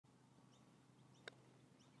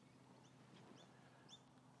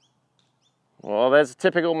Well, there's a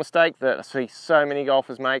typical mistake that I see so many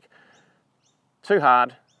golfers make. Too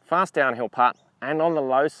hard, fast downhill putt, and on the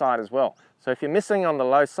low side as well. So if you're missing on the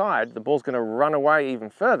low side, the ball's going to run away even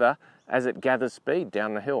further as it gathers speed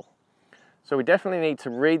down the hill. So we definitely need to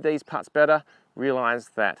read these putts better, realize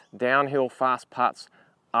that downhill fast putts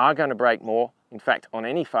are going to break more. In fact, on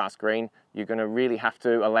any fast green, you're going to really have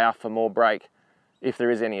to allow for more break if there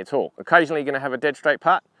is any at all. Occasionally you're going to have a dead straight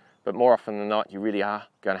putt, but more often than not, you really are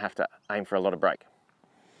going to have to aim for a lot of break.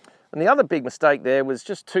 And the other big mistake there was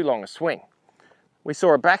just too long a swing. We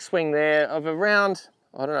saw a backswing there of around,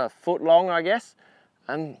 I don't know, a foot long, I guess,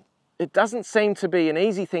 and it doesn't seem to be an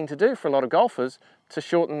easy thing to do for a lot of golfers to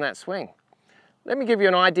shorten that swing. Let me give you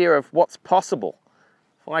an idea of what's possible.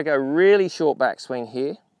 If I go really short backswing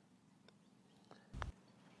here,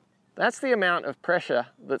 that's the amount of pressure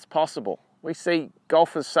that's possible. We see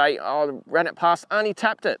golfers say, oh, ran it past, only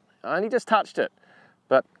tapped it, only just touched it.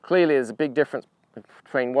 But clearly there's a big difference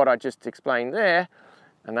between what I just explained there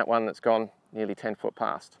and that one that's gone nearly 10 foot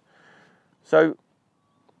past. So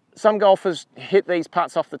some golfers hit these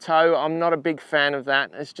putts off the toe. I'm not a big fan of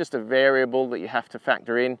that. It's just a variable that you have to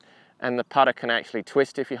factor in, and the putter can actually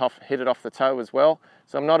twist if you hit it off the toe as well.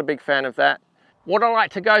 So I'm not a big fan of that. What I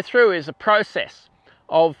like to go through is a process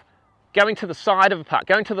of going to the side of a putt,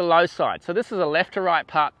 going to the low side. So this is a left to right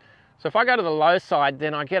putt. So if I go to the low side,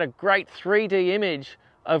 then I get a great 3D image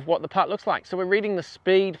of what the putt looks like. So we're reading the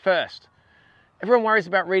speed first. Everyone worries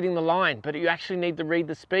about reading the line, but you actually need to read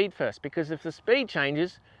the speed first, because if the speed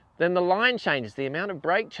changes, then the line changes, the amount of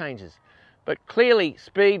break changes. But clearly,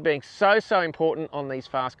 speed being so important on these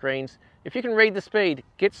fast greens, if you can read the speed,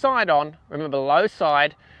 get side on, remember low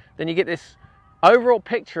side, then you get this overall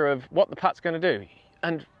picture of what the putt's going to do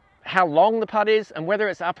and how long the putt is and whether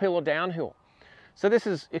it's uphill or downhill. So this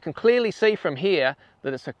is, you can clearly see from here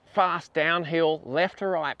that it's a fast downhill left to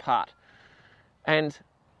right putt. And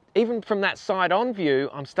even from that side on view,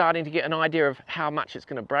 I'm starting to get an idea of how much it's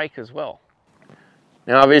going to break as well.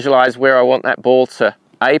 Now I visualize where I want that ball to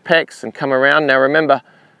apex and come around. Now remember,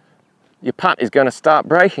 your putt is going to start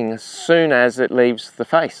breaking as soon as it leaves the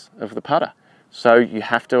face of the putter. So you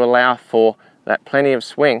have to allow for that plenty of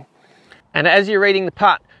swing. And as you're reading the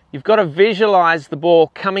putt, you've got to visualize the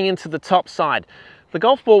ball coming into the top side. The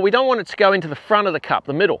golf ball, we don't want it to go into the front of the cup,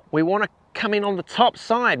 the middle. We want to come in on the top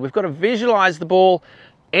side. We've got to visualize the ball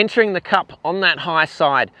entering the cup on that high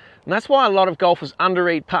side. And that's why a lot of golfers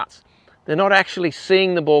underread putts. They're not actually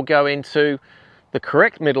seeing the ball go into the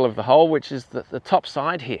correct middle of the hole, which is the top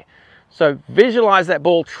side here. So visualize that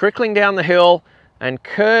ball trickling down the hill and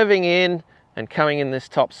curving in and coming in this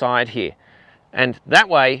top side here. And that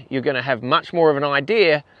way you're going to have much more of an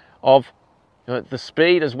idea of the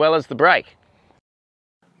speed as well as the break.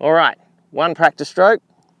 All right, one practice stroke,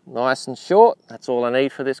 nice and short. That's all I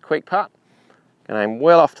need for this quick putt. Gonna aim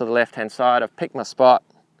well off to the left-hand side. I've picked my spot.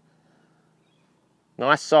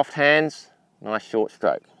 Nice soft hands, nice short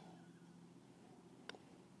stroke.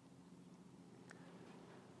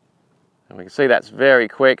 And we can see that's very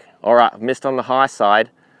quick. All right, I've missed on the high side.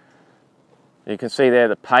 You can see there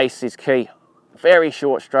the pace is key. Very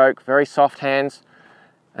short stroke, very soft hands.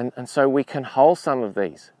 And so we can hole some of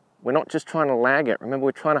these. We're not just trying to lag it. Remember,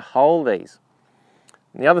 we're trying to hole these.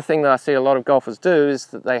 And the other thing that I see a lot of golfers do is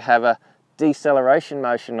that they have a deceleration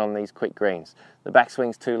motion on these quick greens. The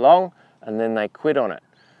backswing's too long and then they quit on it.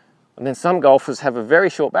 And then some golfers have a very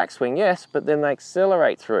short backswing, yes, but then they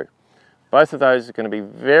accelerate through. Both of those are going to be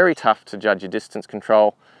very tough to judge your distance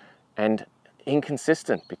control and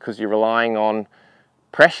inconsistent, because you're relying on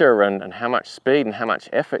pressure and how much speed and how much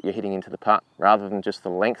effort you're hitting into the putt rather than just the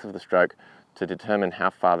length of the stroke to determine how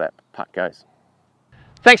far that putt goes.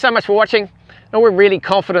 Thanks so much for watching. And we're really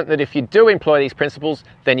confident that if you do employ these principles,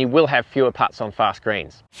 then you will have fewer putts on fast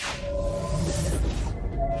greens.